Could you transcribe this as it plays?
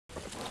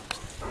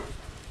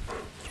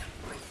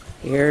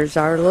Here's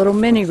our little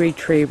mini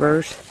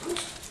retrievers.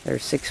 They're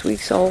 6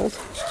 weeks old.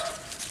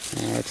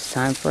 And it's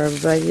time for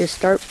everybody to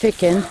start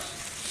picking.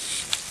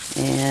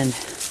 And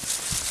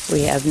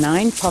we have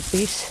 9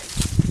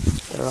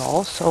 puppies. They're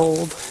all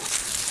sold.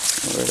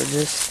 We're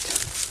just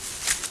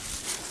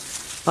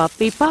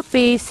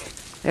puppies.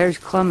 There's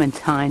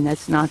Clementine.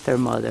 That's not their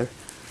mother.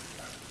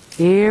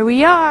 Here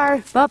we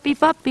are,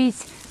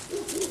 puppies.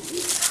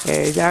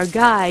 There's our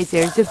guys.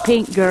 There's the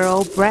pink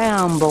girl,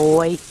 brown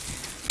boy.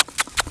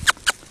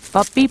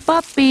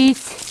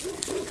 Puppies.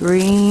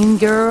 Green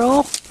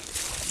girl,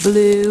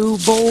 blue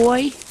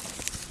boy.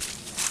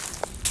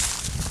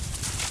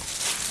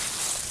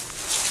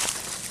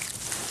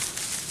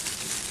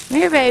 Come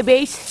here,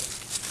 babies.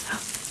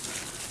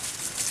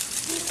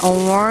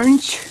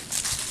 Orange.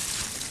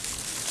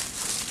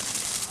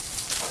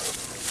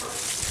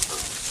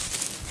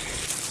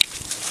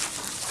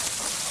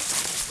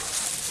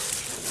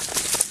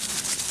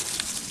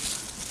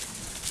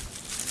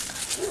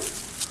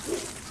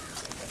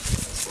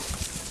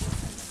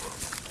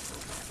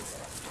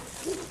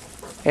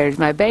 There's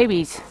my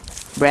babies.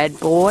 Red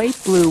boy,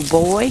 blue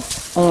boy,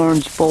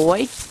 orange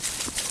boy.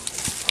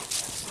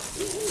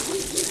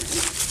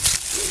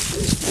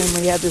 And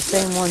we have the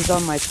same ones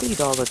on my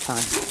feet all the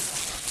time.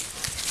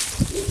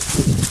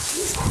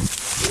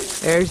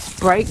 There's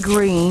bright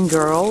green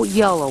girl,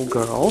 yellow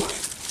girl.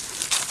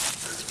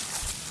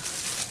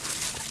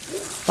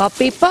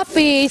 Puppies.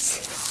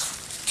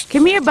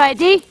 Come here,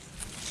 buddy.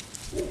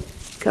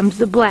 Comes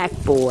the black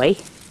boy.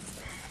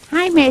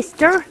 Hi,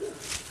 mister.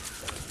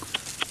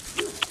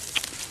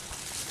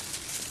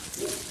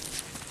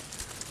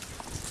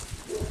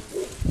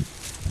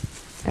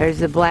 There's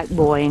the black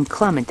boy and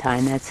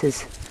Clementine. That's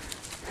his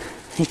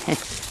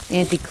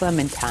Auntie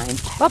Clementine.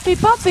 Puppies.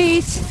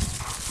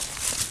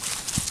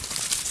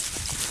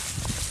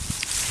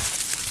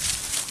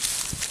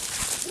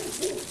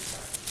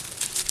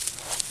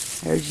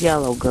 There's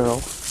yellow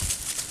girl.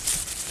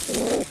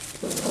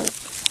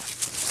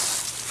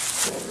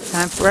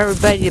 Time for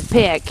everybody to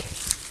pick.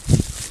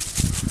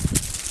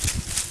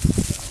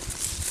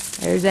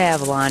 There's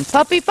Avalon.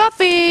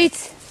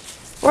 Puppies.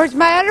 Where's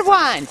my other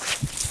one?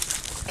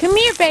 Come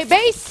here,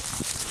 babies.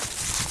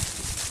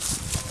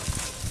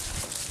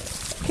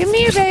 Come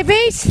here,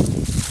 babies.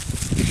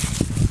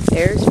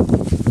 There's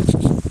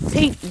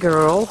pink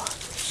girl.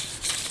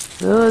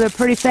 Oh, they're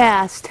pretty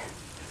fast.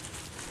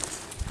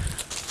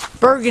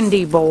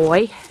 Burgundy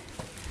boy.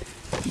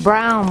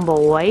 Brown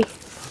boy.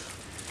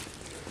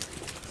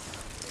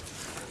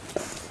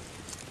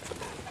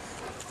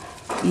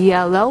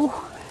 Yellow.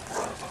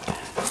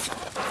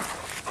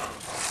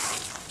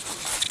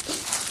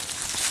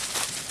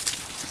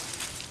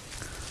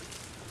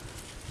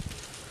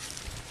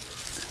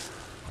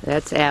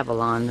 That's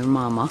Avalon, their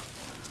mama.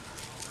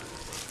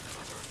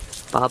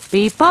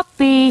 Puppy.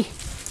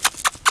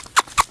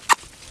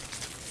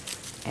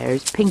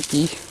 There's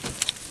Pinky.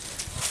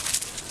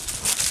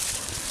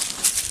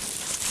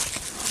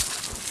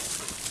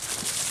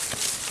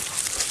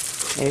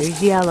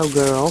 There's yellow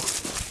girl.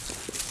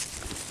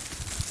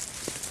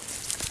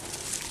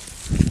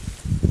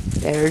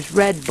 There's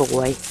red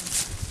boy.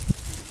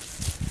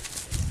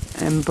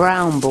 And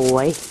brown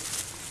boy.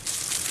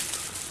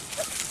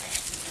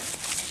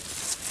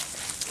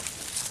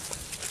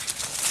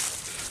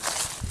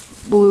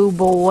 Blue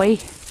boy,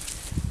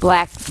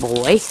 black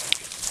boy.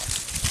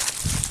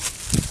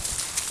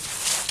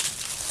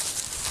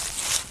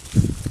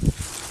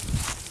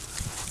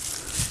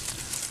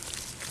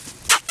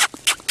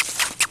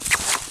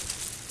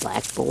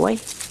 Black boy,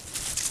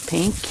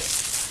 pink,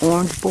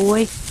 orange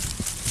boy,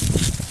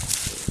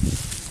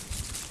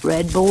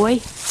 red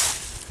boy.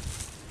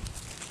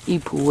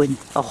 You pooing.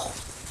 Oh.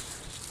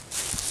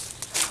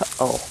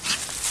 Uh-oh.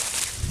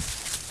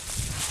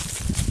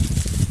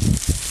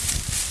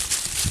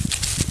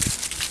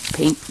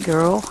 Pink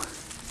girl.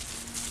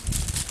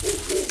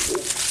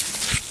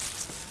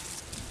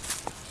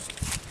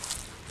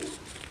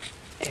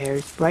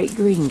 There's bright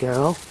green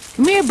girl.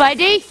 Come here,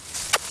 buddy.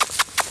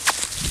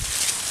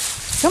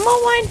 Come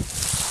on.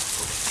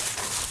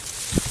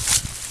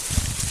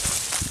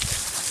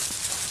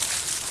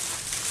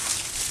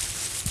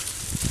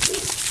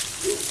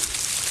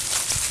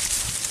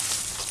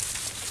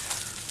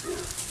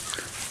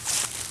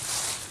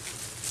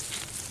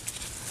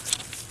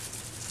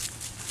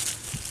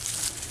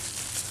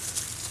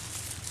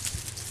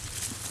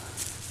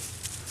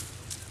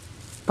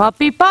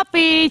 Puppies.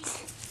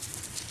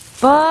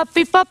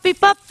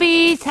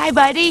 Hi,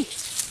 buddy.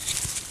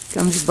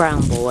 Comes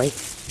brown boy.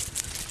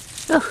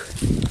 Ugh.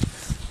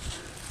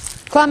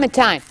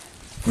 Clementine.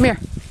 Come here.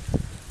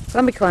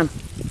 Let me climb.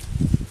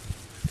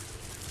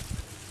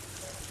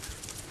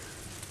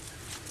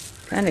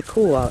 Kind of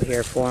cool out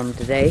here for him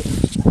today.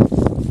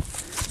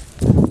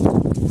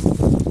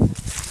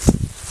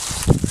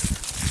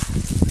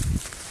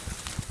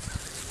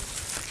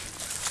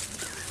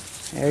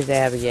 There's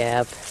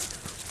Abby-Ab.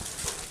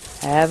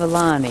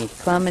 Avalon,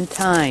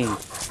 Clementine.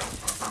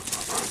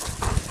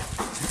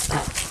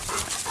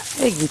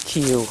 Look at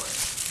you.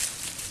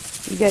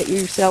 You got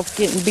yourself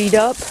getting beat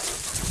up?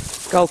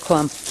 Go,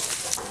 Clem.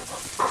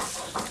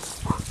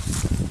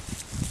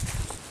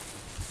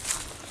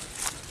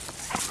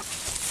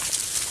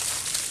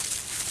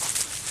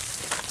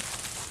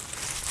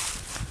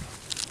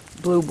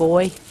 Blue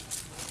boy.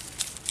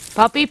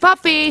 Puppy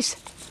puppies.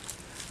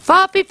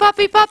 Puppy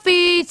puppy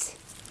puppies.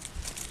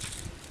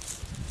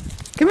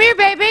 Come here,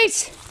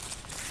 babies.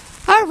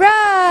 All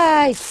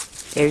right.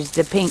 There's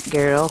the pink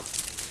girl.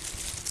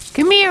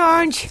 Come here,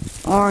 orange.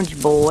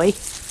 Orange boy.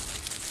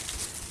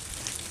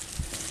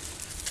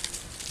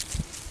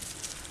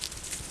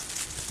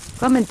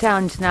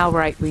 Clementine's now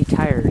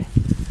retired.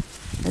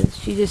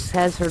 She just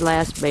has her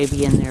last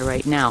baby in there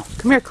right now.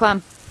 Come here,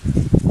 Clem.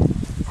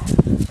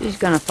 She's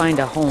gonna find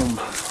a home.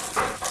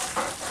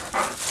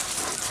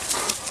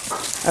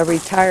 A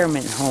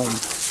retirement home.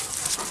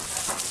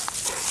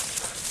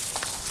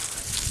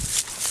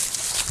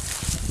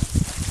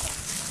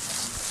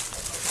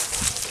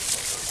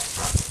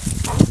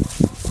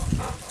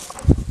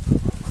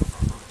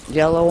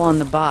 Yellow on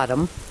the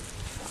bottom.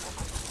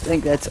 I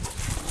think that's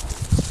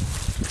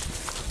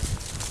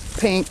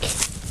pink.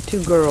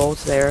 Two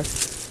girls there.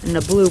 And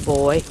the blue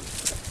boy.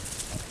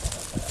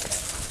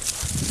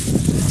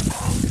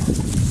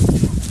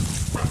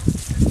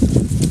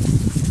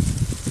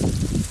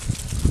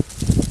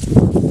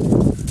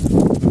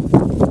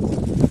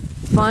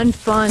 Fun,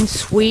 fun,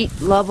 sweet,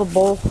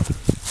 lovable,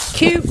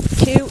 cute,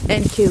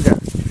 and cuter.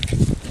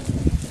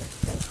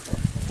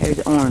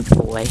 There's Orange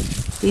Boy.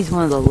 He's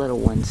one of the little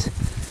ones.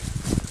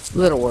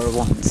 Littler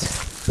ones.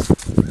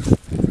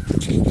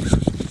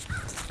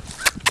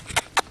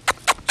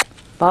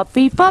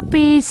 Puppy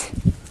puppies.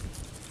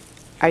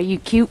 Are you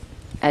cute?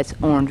 That's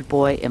Orange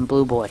Boy and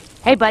Blue Boy.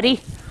 Hey, buddy.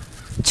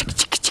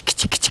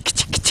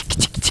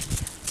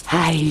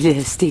 Hi,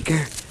 little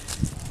sticker.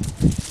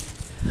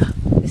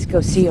 Let's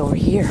go see over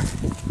here.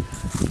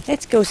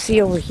 Let's go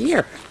see over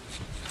here.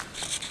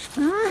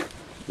 Huh?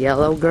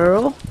 Yellow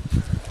girl.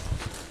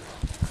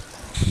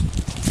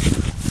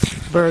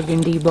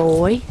 Burgundy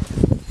boy.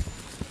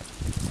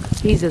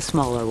 He's a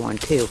smaller one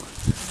too.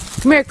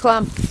 Come here,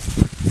 Clem.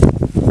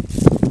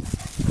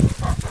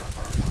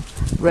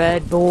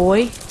 Red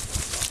boy.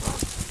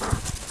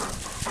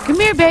 Come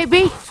here,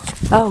 baby.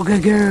 Oh,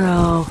 good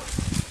girl.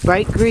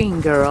 Bright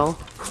green girl.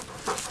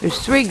 There's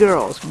three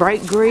girls.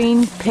 Bright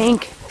green,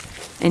 pink,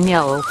 and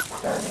yellow.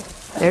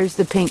 There's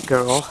the pink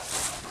girl.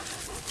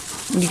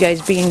 You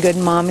guys being good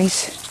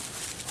mommies?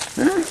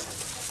 Huh?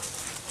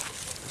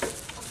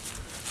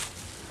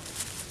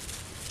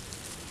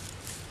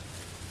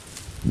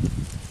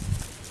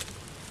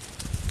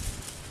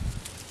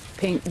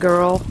 Pink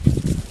girl.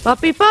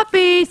 Puppy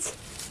puppies!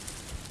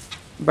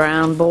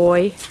 Brown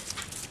boy.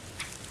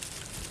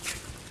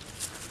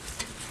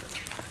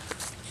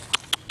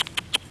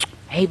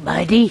 Hey,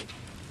 buddy.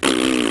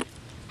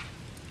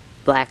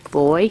 Black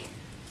boy.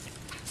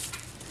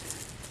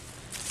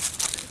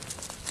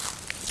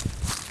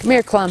 Come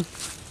here, Clem.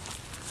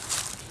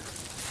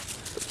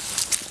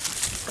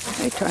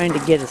 They're trying to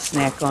get a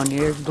snack on you.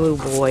 There's Blue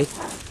Boy.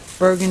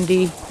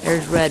 Burgundy.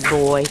 There's Red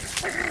Boy.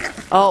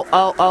 Oh,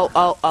 oh, oh,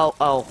 oh, oh,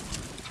 oh.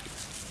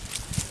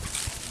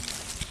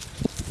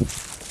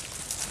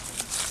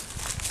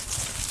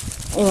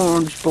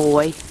 Orange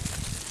Boy.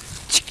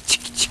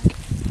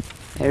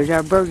 There's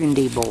our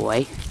Burgundy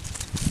Boy.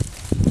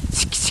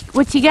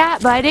 What you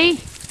got, buddy?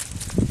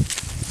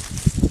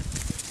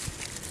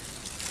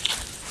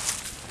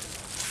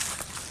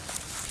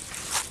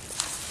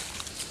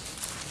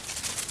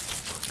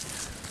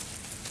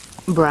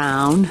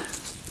 Brown.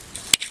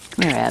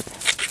 Come here, Ab.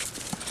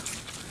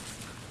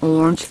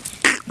 Orange.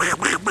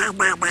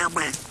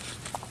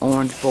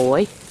 Orange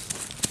boy.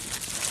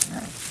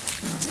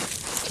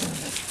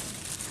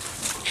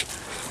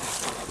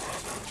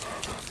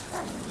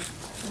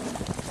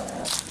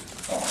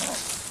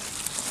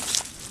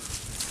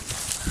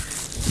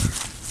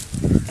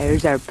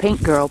 There's our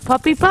pink girl,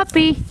 Puppy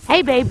Puppy.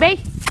 Hey,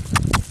 baby.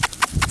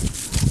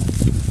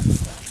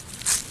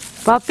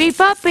 Puppy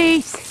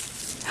Puppies.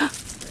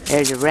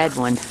 There's a red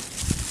one.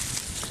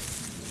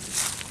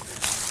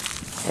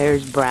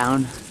 There's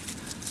brown.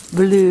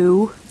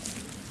 Blue.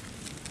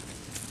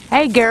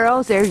 Hey,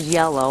 girls. There's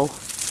yellow.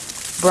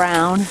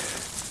 Brown.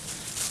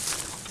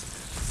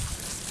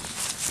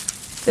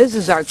 This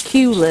is our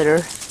Q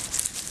litter.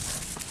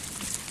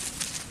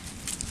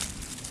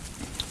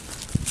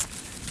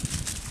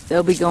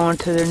 They'll be going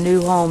to their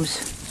new homes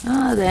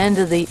the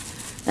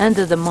end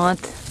of the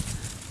month,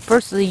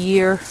 first of the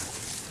year.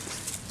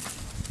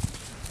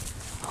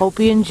 Hope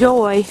you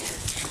enjoy.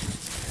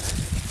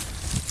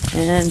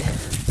 And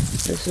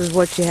this is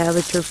what you have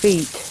at your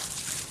feet.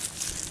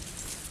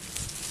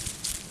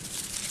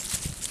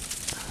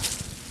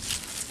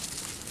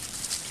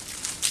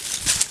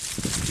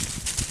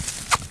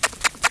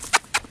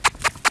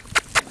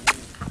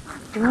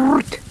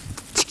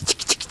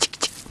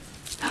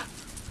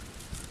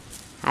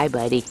 Hi,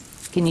 buddy.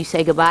 Can you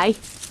say goodbye?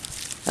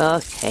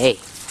 Okay.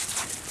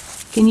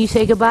 Can you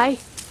say goodbye?